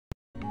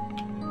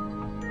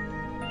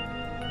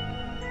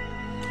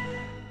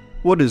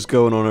What is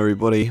going on,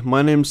 everybody?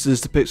 My name's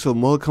Sinister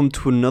and welcome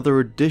to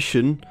another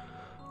edition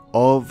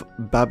of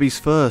Babby's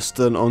First,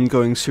 an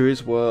ongoing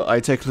series where I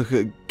take a look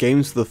at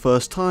games for the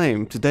first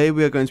time. Today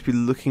we are going to be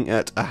looking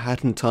at A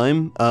Hat in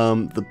Time,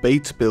 the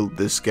beta build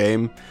this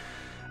game,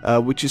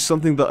 which is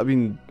something that I've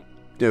been,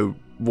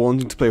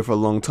 wanting to play for a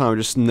long time. I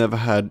just never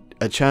had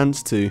a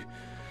chance to.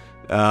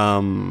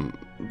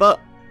 But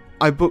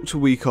I booked a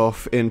week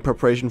off in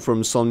preparation for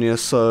Insomnia,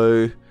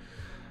 so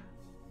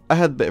I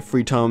had a bit of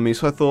free time on me,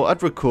 so I thought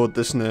I'd record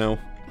this now.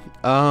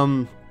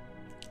 So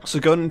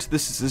going into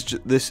this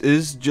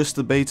is just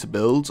a beta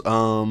build.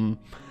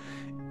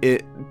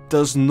 It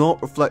does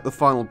not reflect the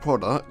final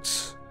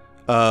product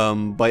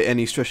by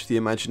any stretch of the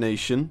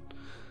imagination.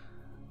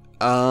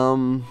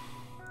 But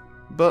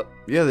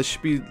yeah, this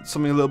should be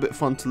something a little bit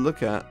fun to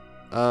look at.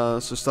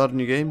 So start a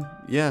new game?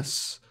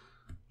 Yes.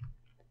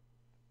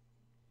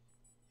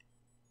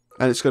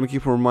 And it's going to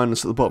keep on reminding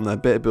us at the bottom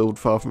that beta build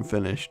far from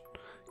finished.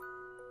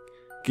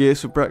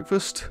 Gears for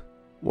breakfast?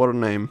 What a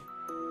name.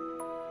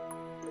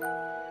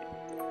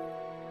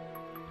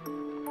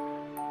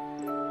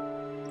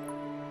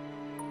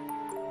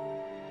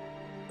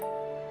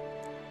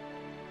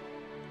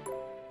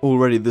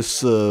 Already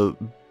this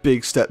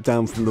big step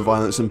down from the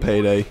violence in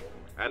Payday.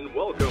 And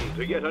welcome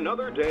to yet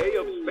another day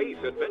of space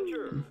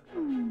adventure.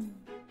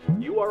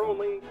 You are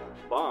only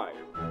 5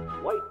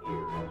 light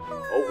years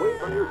away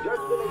from your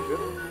destination,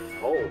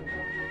 home.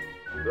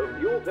 The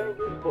fuel tank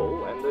is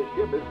full and the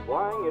ship is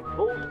flying at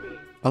full speed.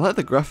 I like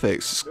the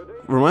graphics.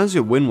 Reminds me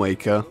of Wind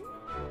Waker.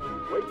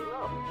 Waking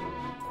up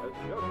has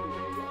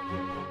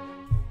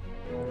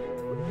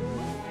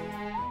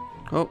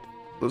just Oh,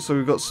 looks like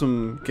we've got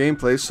some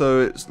gameplay. So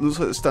it looks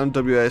like it's down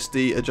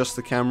WASD. Adjust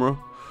the camera.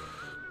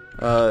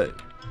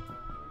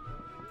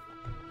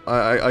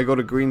 I got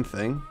a green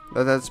thing.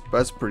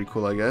 That's pretty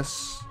cool, I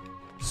guess.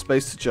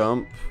 Space to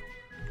jump.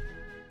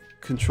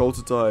 Control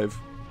to dive.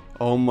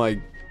 Oh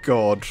my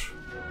god.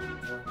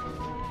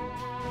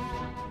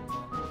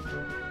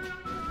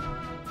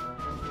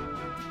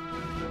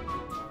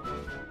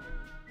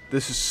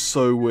 This is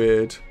so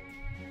weird.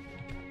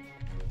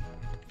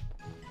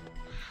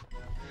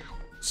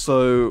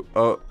 So,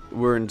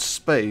 we're in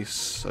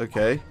space,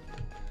 okay.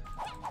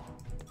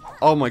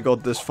 Oh my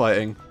god, this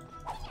fighting.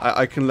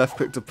 I can left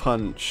click to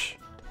punch.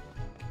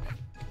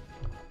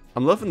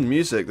 I'm loving the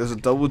music. There's a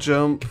double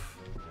jump.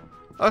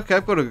 Okay,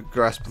 I've got a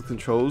grasp of the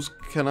controls.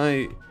 Can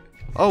I...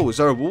 Oh, is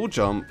there a wall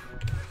jump?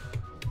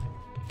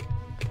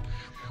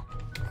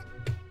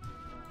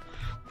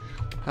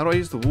 How do I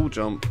use the wall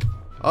jump?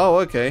 Oh,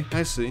 okay,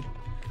 I see.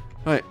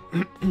 Right,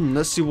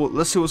 let's see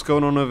what's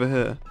going on over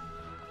here.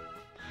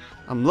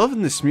 I'm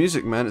loving this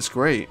music, man. It's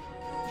great.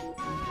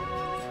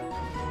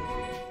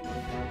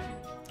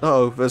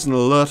 Uh-oh, there's an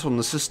alert on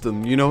the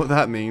system. You know what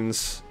that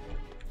means.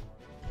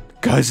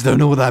 Guys, don't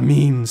know what that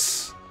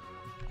means.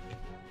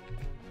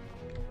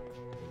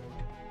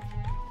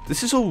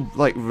 This is all,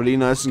 like, really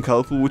nice and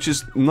colourful, which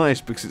is nice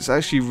because it's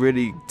actually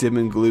really dim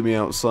and gloomy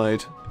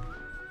outside.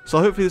 So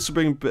hopefully this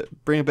will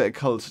bring a bit of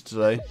colour to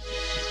today.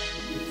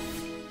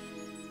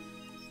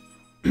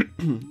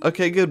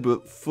 Okay, good,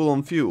 but full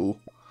on fuel.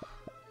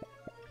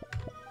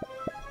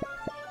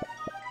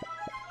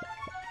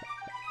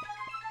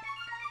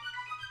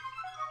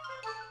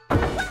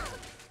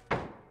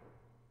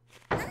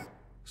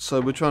 So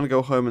we're trying to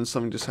go home and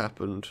something just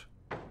happened.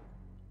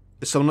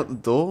 Is someone at the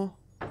door?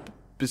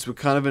 Because we're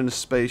kind of in a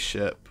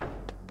spaceship.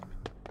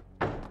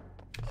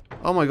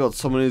 Oh my god,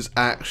 someone is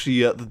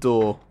actually at the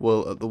door.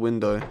 Well, at the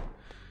window.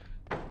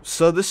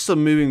 So this is a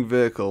moving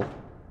vehicle.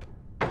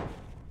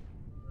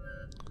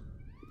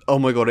 Oh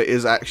my god, it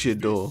is actually a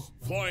door.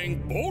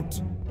 Flying boat?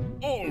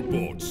 All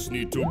boats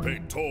need to pay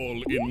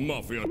toll in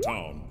Mafia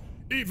Town.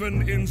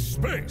 Even in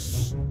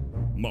space.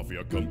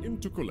 Mafia come in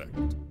to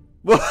collect.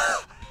 What?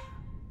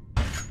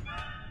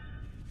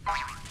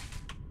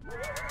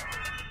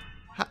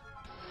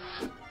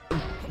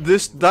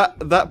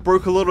 That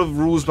broke a lot of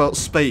rules about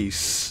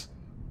space.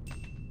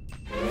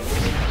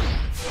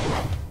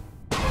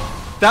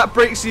 That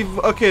breaks even.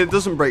 Okay, it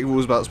doesn't break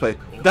rules about space.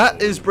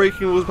 That is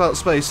breaking rules about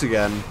space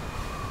again.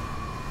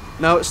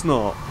 No, it's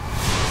not.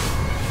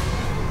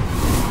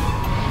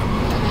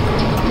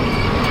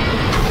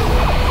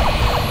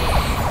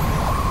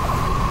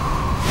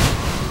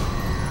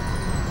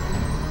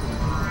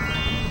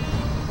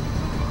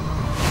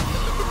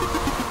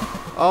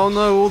 Oh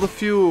no, all the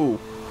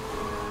fuel.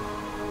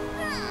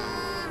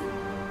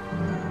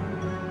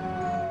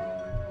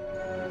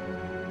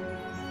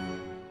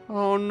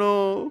 Oh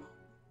no.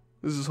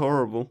 This is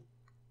horrible.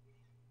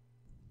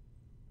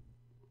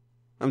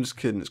 I'm just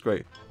kidding, it's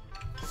great.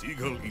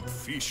 Seagull eat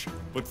fish,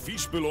 but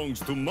fish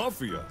belongs to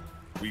Mafia.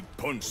 We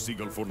punch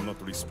Seagull for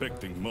not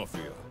respecting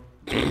Mafia.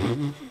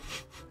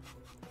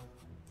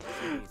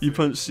 You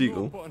punch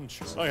Seagull. No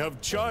punch. I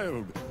have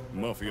child.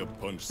 Mafia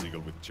punch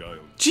Seagull with child.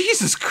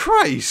 Jesus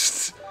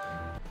Christ!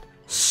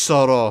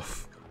 Sod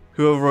off.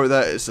 Whoever wrote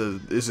that is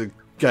a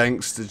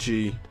gangster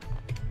G.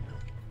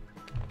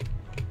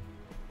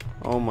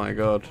 Oh my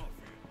god.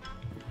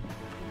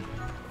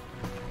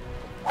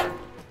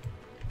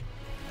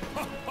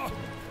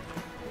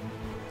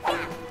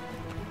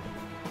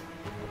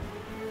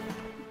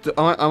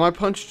 Are my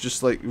punches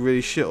just like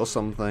really shit or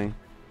something?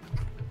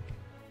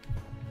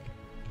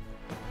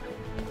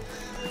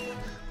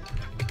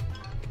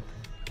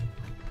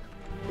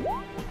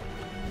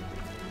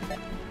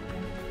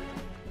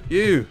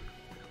 You!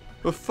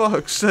 For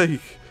fuck's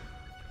sake!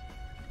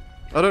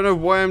 I don't know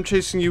why I'm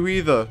chasing you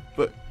either,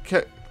 but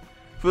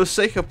for the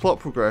sake of plot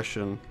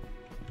progression.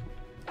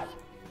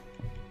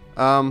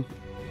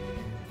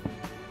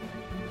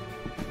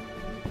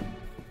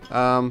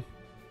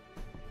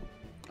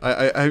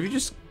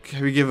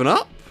 Have you given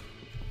up?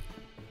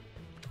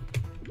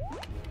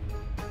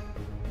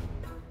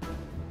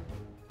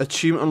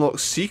 Achievement unlocked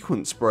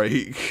sequence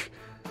break.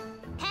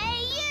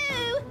 Hey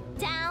you!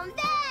 Down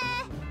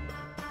there!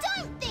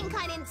 Don't think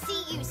I didn't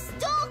see you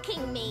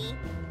stalking me!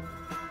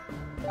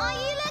 Are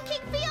you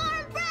looking for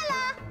your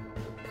umbrella?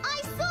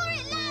 I saw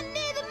it land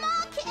near the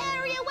market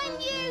area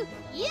when you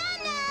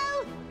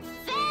know,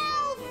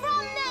 fell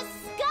from the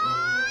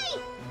sky!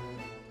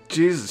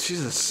 Jesus,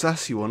 she's a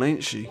sassy one,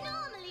 ain't she?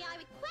 Normally I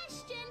would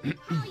question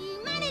how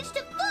you managed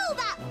to fall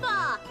that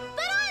far,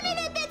 but I'm in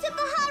a bit of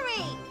a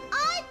hurry.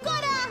 I've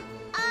got a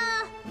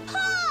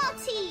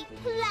party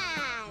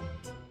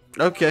planned.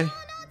 Okay. You're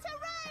not a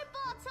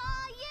robot,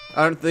 are you?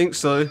 I don't think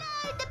so. No,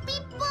 the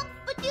beep boop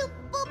ba doop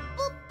boop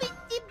boop beep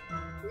beep.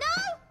 No?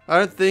 I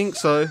don't think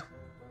so.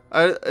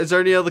 Is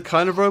there any other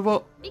kind of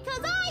robot?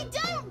 Because I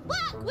don't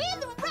work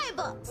with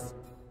robots.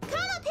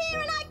 Come up here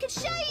and I can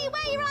show you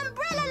where your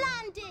umbrella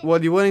landed.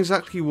 Well, you weren't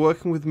exactly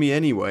working with me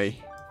anyway.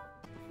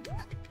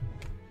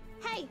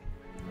 Hey,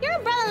 your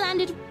umbrella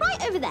landed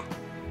right over there.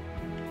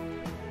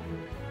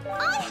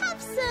 I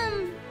have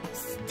some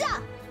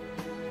stuff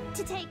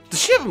to take. Does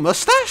she have a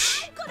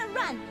mustache? I've got to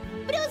run,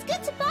 but it was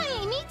good to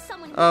finally meet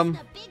someone who Um,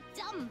 isn't a big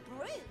dumb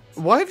brute.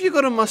 Why have you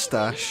got a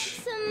mustache?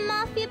 Some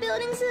mafia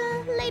buildings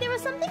later or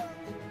something?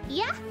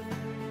 Yeah?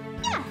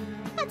 Yeah,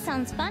 that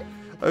sounds fun.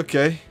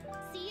 Okay.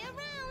 See you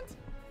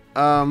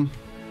around.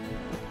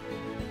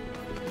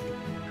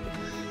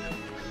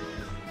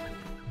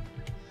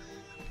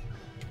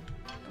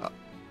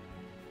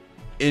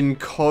 In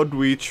COD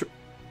we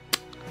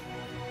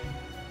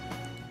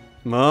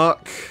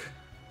Mark,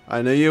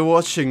 I know you're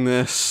watching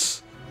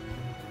this.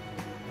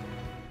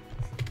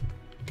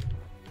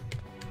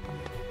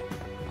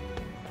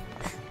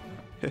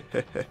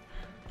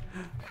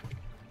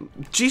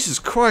 Jesus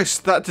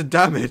Christ, that did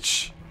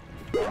damage.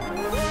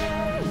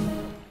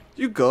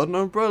 You got an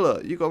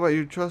umbrella. You got about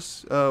your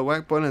trust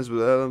whack buttons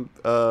with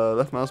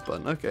left mouse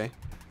button. Okay.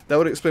 That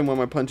would explain why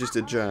my punches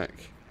did jack.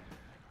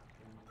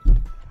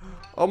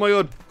 Oh my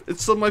god,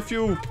 it's on my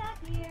fuel.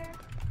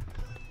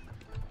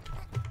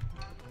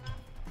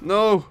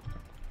 No,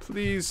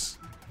 please.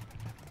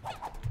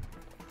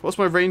 What's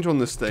my range on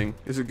this thing?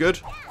 Is it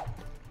good?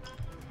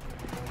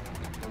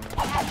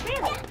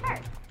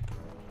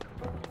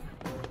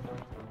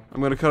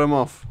 I'm gonna cut him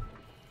off.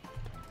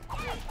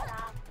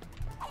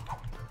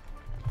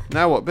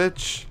 Now what,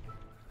 bitch?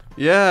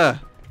 Yeah.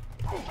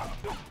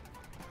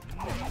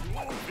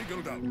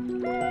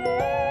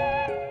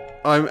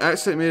 I'm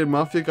accidentally made a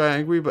mafia guy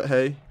angry, but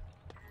hey.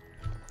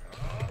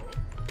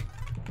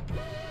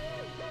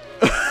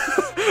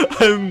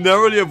 I'm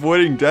narrowly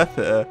avoiding death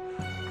here.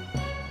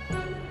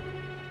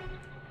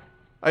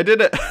 I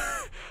did it!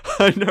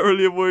 I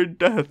narrowly avoided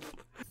death.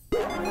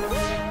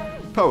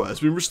 Power has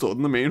been restored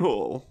in the main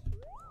hall.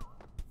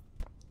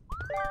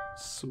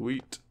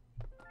 Sweet.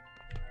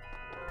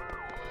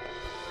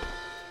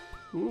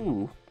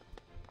 Ooh.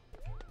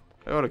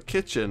 I got a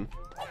kitchen.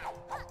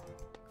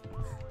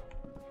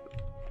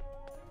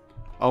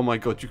 Oh my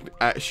god, you can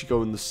actually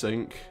go in the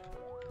sink.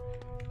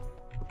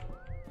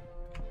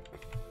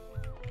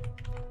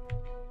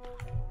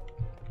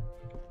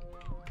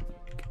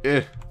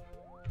 Eh.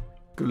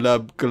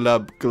 Glub,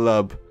 glub,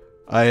 glub.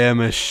 I am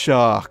a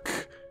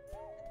shark.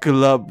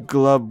 Glub,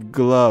 glub,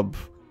 glub.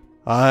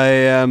 I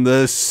am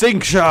the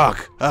sink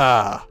shark.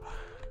 Ah.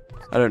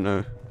 I don't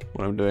know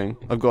what I'm doing.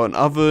 I've got an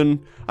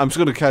oven. I'm just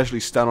gonna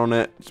casually stand on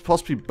it.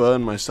 Possibly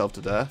burn myself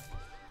to death.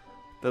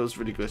 That was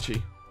really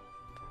glitchy.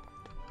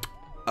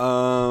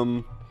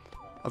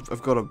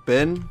 I've got a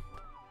bin,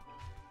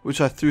 which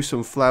I threw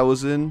some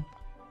flowers in.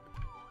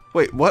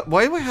 Wait, what?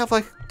 Why do I have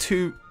like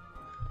two?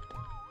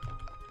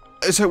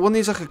 Is it one of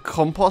these like a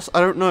compost?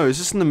 I don't know. Is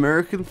this an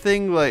American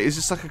thing? Like, is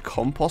this like a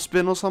compost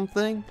bin or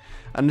something?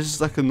 And this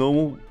is like a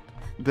normal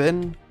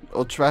bin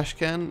or trash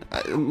can?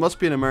 It must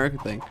be an American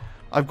thing.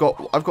 I've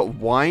got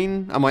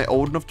wine. Am I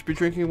old enough to be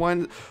drinking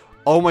wine?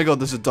 Oh my god,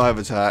 there's a dive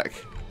attack.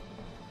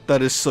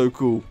 That is so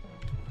cool.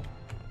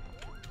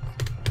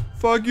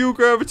 Fuck you,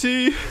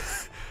 gravity.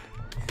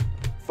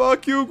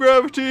 Fuck you,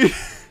 gravity.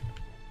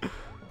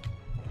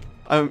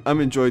 I'm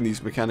enjoying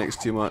these mechanics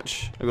too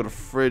much. I've got a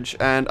fridge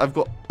and I've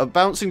got a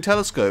bouncing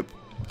telescope,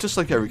 just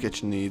like every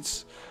kitchen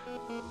needs.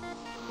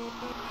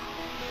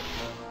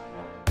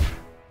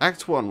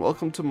 Act 1,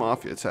 welcome to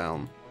Mafia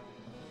Town.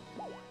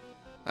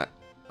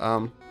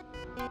 Oh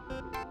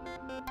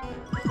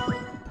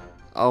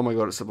my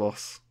god, it's a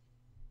boss.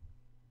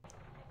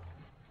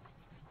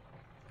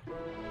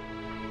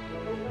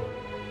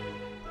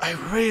 I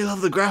I really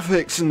love the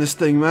graphics in this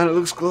thing, man. It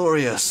looks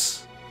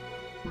glorious.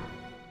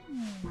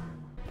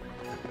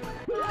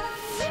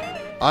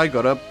 I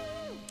got a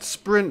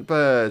sprint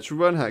badge.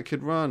 Run, Hat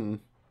Kid, run.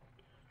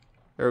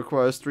 It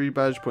requires 3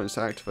 badge points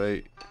to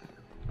activate.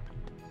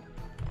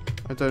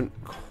 I don't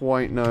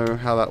quite know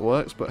how that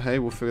works, but hey,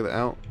 we'll figure that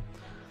out.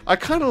 I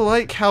kind of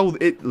like how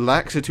it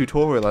lacks a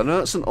tutorial. I know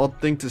that's an odd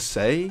thing to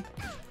say.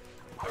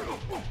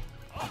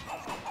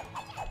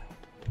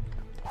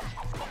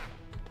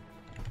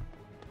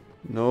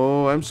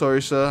 No, I'm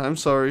sorry, sir. I'm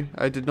sorry.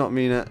 I did not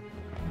mean it.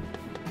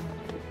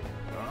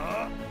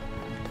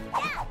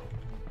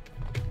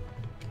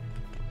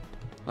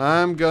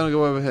 I'm gonna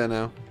go over here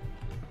now.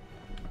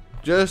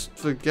 Just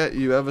forget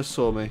you ever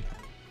saw me.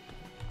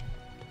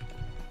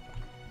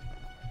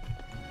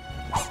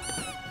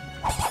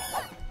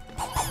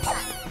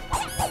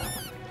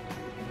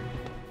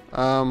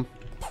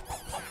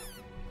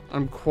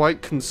 I'm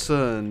quite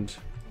concerned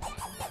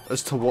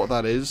as to what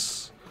that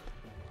is.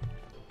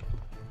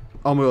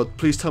 Oh my god,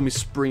 please tell me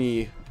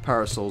springy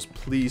parasols.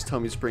 Please tell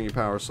me springy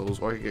parasols,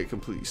 or I could get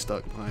completely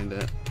stuck behind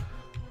it.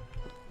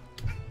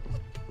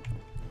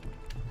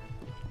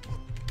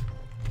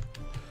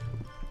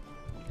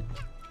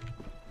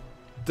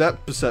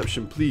 Depth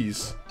perception,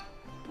 please.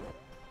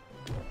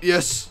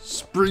 Yes,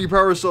 springy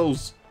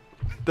parasols.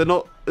 They're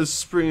not as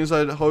springy as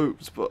I'd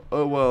hoped, but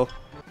oh well.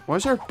 Why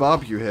is there a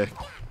barbecue here?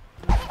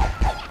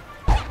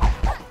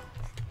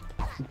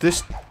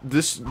 These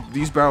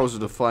barrels are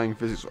defying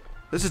physics.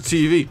 There's a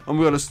TV. Oh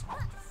my god,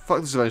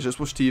 fuck this adventure. Let's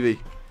watch TV.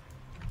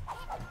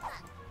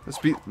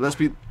 Let's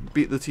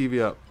beat the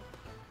TV up.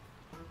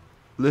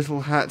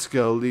 Little hat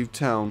girl, leave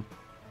town.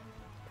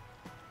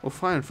 Well,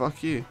 fine.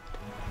 Fuck you.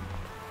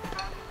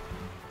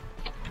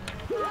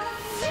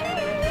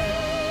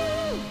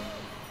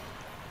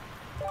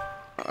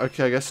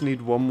 Okay, I guess I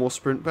need one more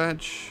sprint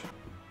badge.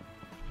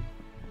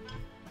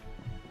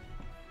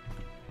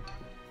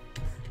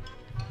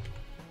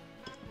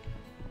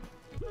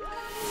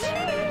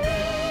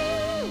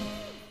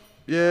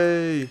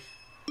 Yay!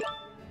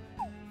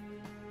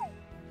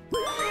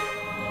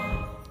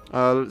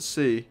 Let's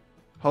see.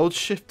 Hold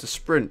shift to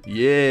sprint.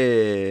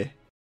 Yeah!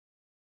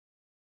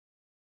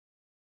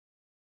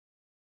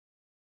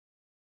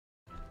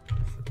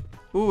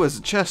 Ooh, there's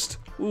a chest.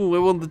 Ooh, I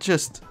want the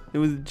chest. It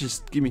was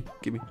just gimme,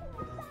 gimme.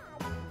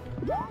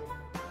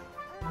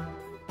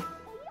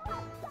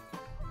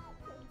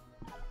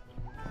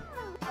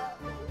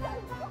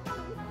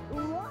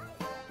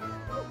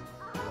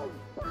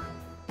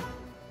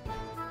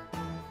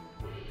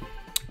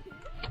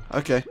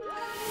 Okay.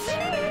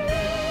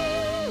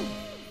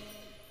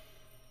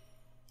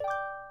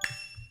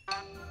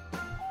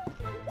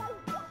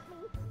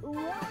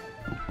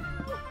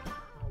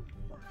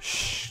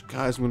 Shh,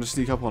 guys, I'm gonna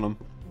sneak up on him.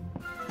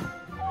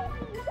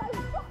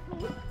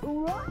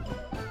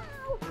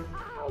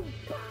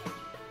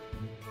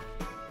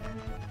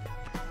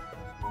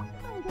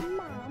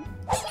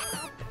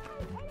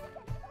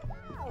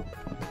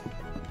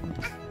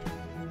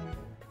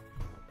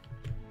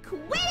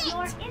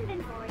 Your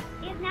inventory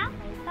is now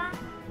full stock.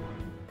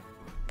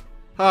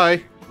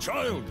 Hi.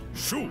 Child,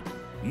 shoot!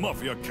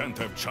 Mafia can't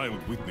have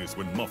child witness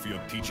when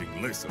Mafia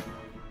teaching lesson.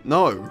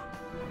 No.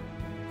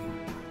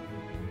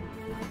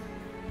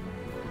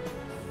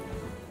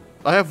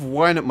 I have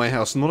wine at my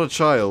house, not a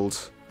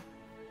child.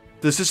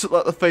 Does this look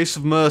like the face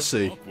of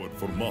mercy? Awkward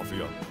for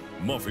Mafia.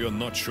 Mafia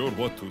not sure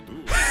what to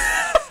do.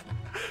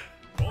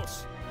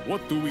 Boss,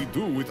 what do we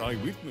do with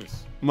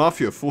eyewitness?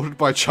 Mafia thwarted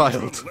by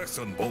child.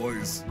 Lesson,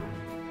 boys.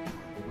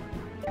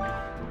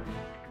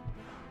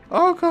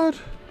 Oh god.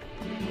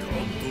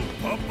 Come to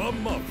Papa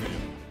Mafia.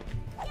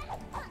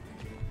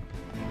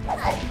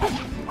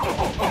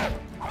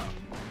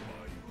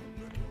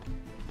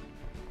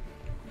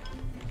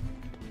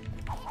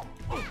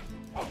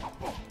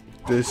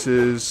 This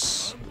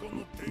is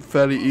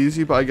fairly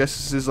easy, but I guess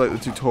this is like the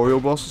tutorial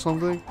boss or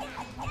something.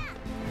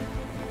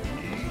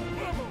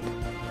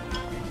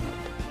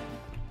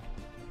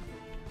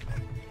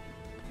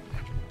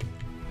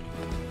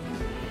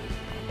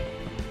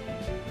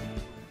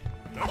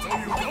 That's all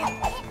you got?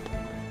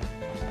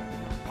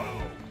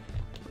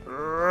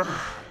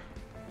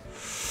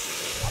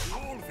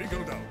 All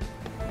figured out.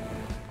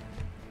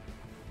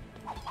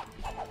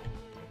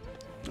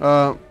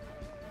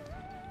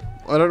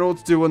 I don't know what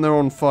to do when they're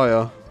on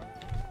fire.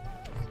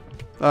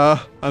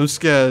 I'm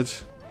scared.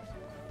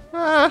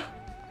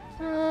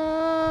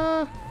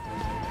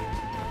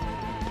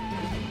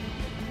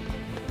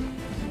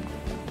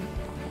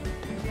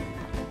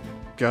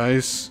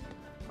 Guys,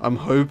 I'm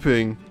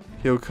hoping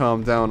he'll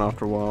calm down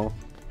after a while.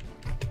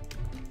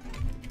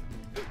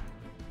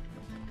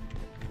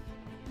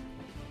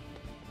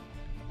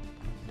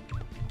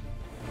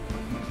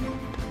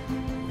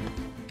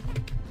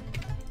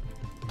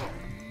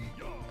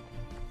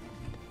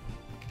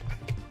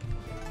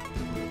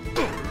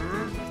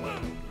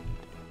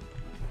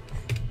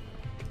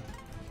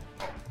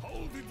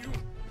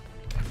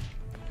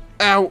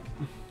 Ow!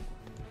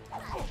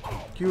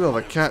 You have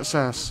a cat's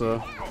ass,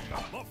 sir.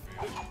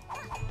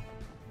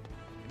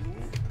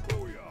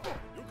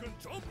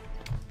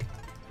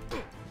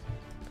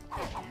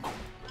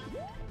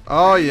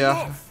 Oh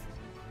yeah. Enough!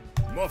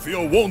 Mafia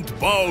won't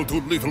bow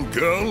to little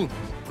girl.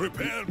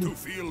 Prepare to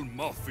feel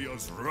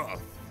Mafia's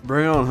wrath.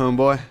 Bring it on,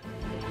 homeboy.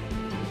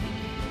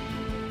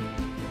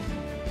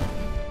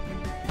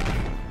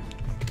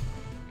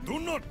 Do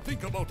not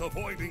think about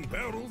avoiding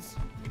barrels.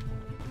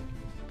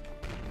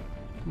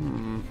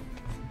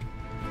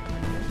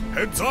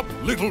 Heads up,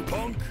 little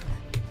punk.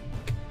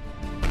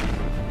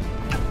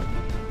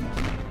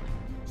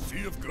 See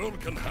if girl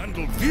can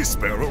handle this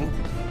barrel.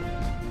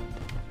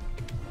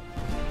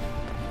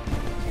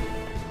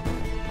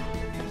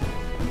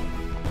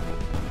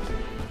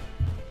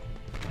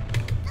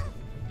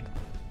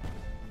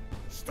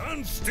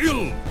 Stand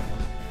still.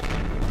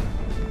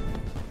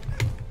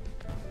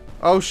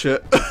 Oh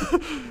shit.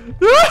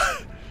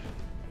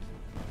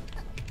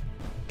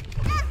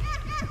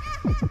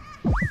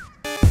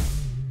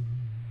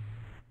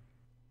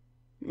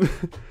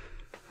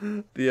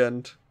 The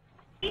end.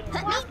 Put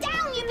me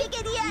down, you big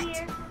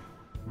idiot!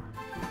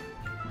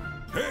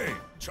 Hey,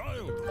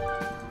 child.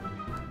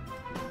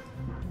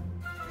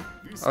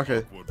 This Okay.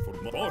 awkward for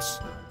my boss.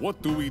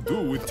 What do we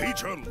do with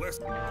teacher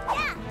lesson?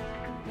 Yeah!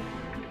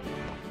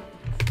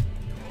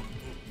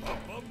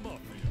 Papa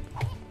Mafia.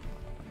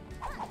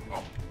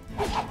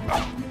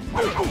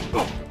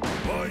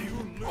 Why you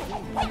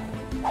little?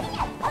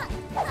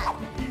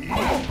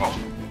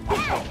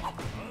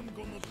 I'm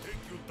gonna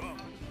take you down.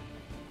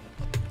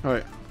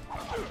 Alright.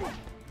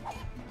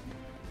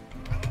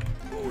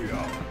 Oh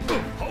yeah.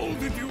 How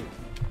did you?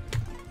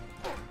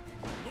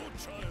 No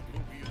child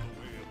will be in the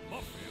way of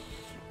Mafia.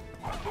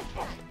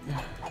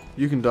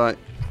 You can die.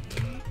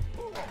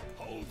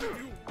 How did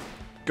you?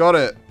 Got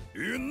it.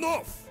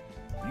 Enough!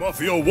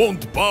 Mafia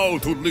won't bow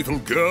to little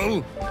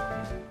girl.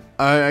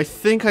 I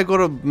think I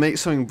gotta make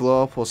something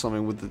blow up or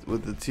something with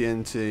the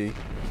TNT.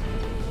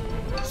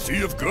 See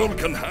if girl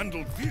can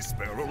handle this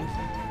barrel.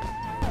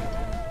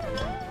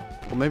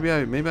 Or maybe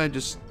I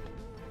just.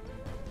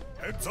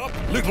 Heads up,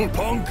 little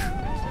punk.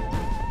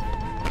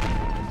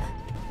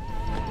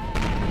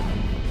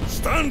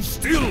 Stand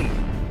still.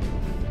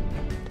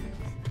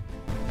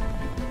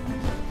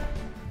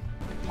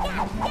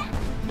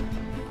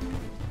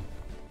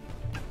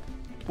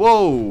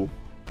 Whoa!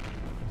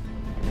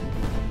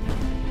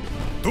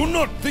 Do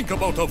not think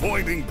about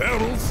avoiding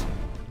barrels.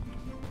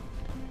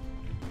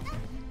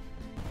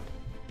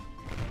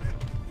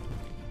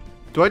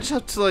 Do I just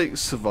have to like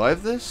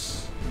survive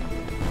this?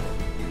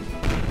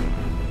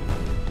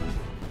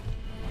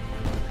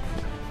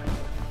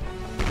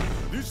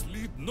 This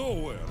lead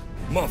nowhere.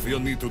 Mafia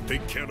need to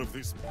take care of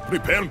this.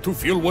 Prepare to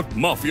feel what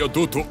Mafia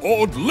do to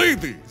old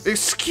ladies.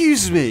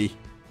 Excuse me!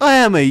 I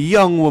am a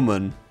young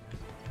woman.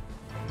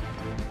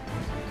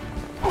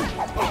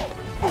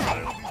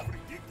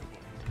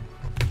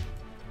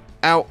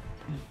 Ow.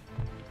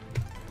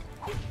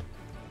 I'm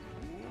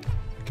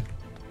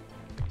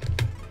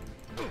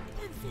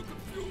so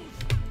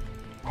confused.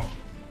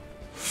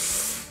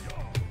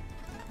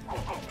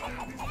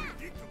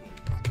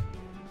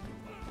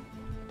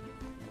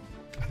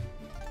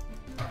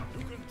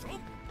 You can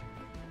jump.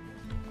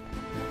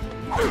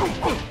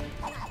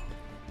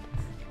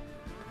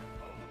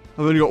 I've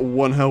only got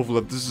one health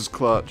left. This is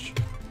clutch.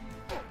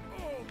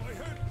 Oh, my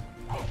head.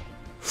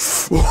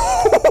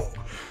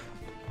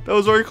 That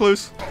was very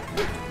close.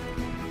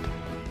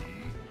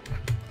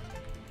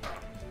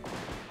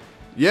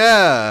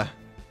 Yeah!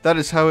 That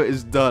is how it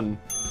is done.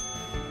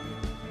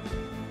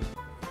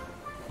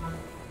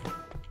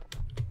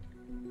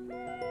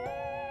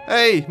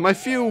 Hey, my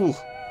fuel!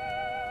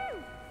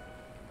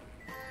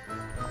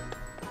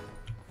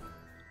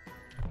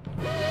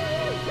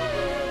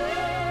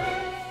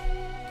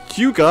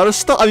 You gotta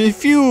stop. I mean,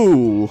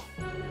 fuel!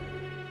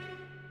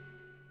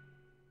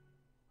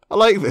 I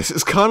like this.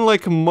 It's kind of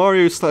like a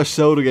Mario /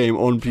 Zelda game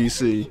on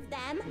PC.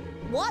 Them?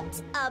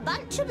 What a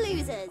bunch of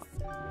losers!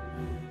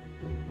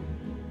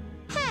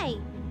 Hey,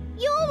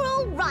 you're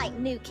all right,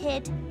 new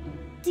kid.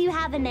 Do you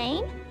have a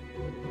name?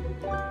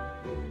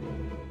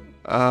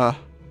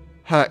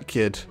 Hat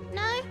Kid.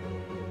 No?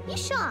 You're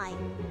shy?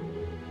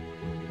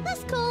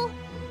 That's cool.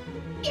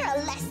 You're a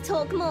less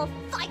talk, more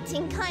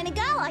fighting kind of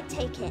girl, I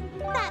take it.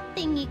 That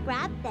thing you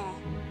grabbed there,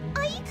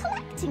 are you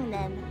collecting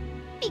them?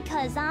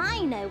 Because I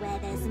know where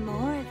there's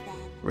more of them.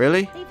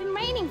 Really? They've been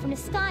raining from the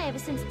sky ever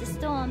since the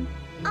storm.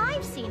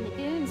 I've seen the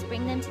goons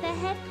bring them to their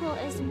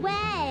headquarters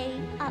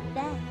way up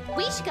there.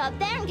 We should go up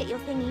there and get your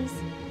thingies.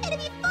 It'll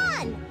be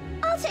fun!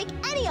 I'll take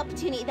any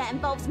opportunity that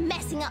involves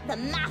messing up the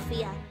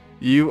Mafia.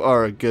 You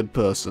are a good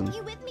person.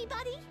 You with me,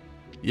 buddy?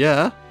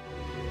 Yeah.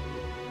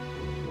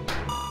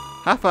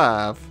 High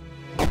five.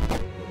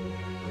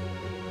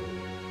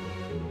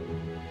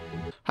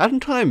 Hadn't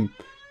time.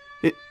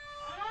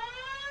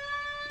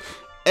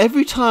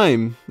 Every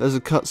time there's a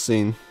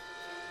cutscene.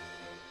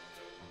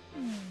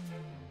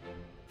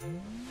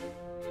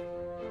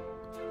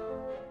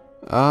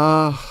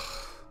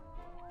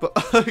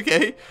 But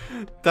okay,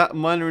 that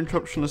minor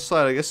interruption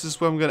aside, I guess this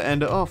is where I'm going to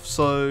end it off.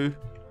 So,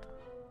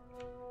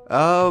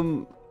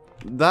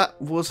 that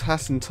was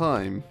Hat in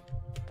Time.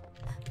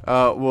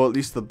 Well, at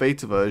least the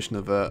beta version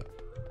of it.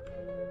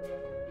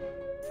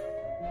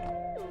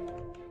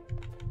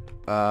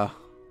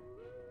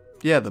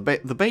 yeah, the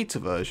beta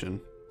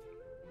version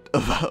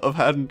of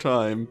Hat in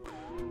Time.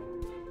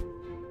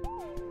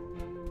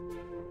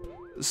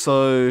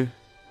 So,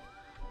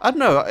 I don't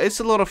know, it's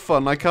a lot of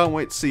fun. I can't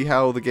wait to see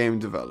how the game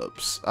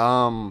develops.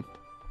 So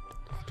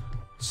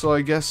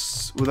I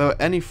guess,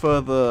 without any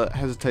further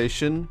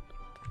hesitation,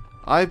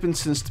 I've been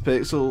Sinister.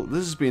 This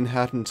has been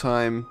Hat in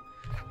Time,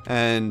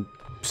 and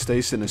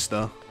stay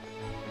sinister.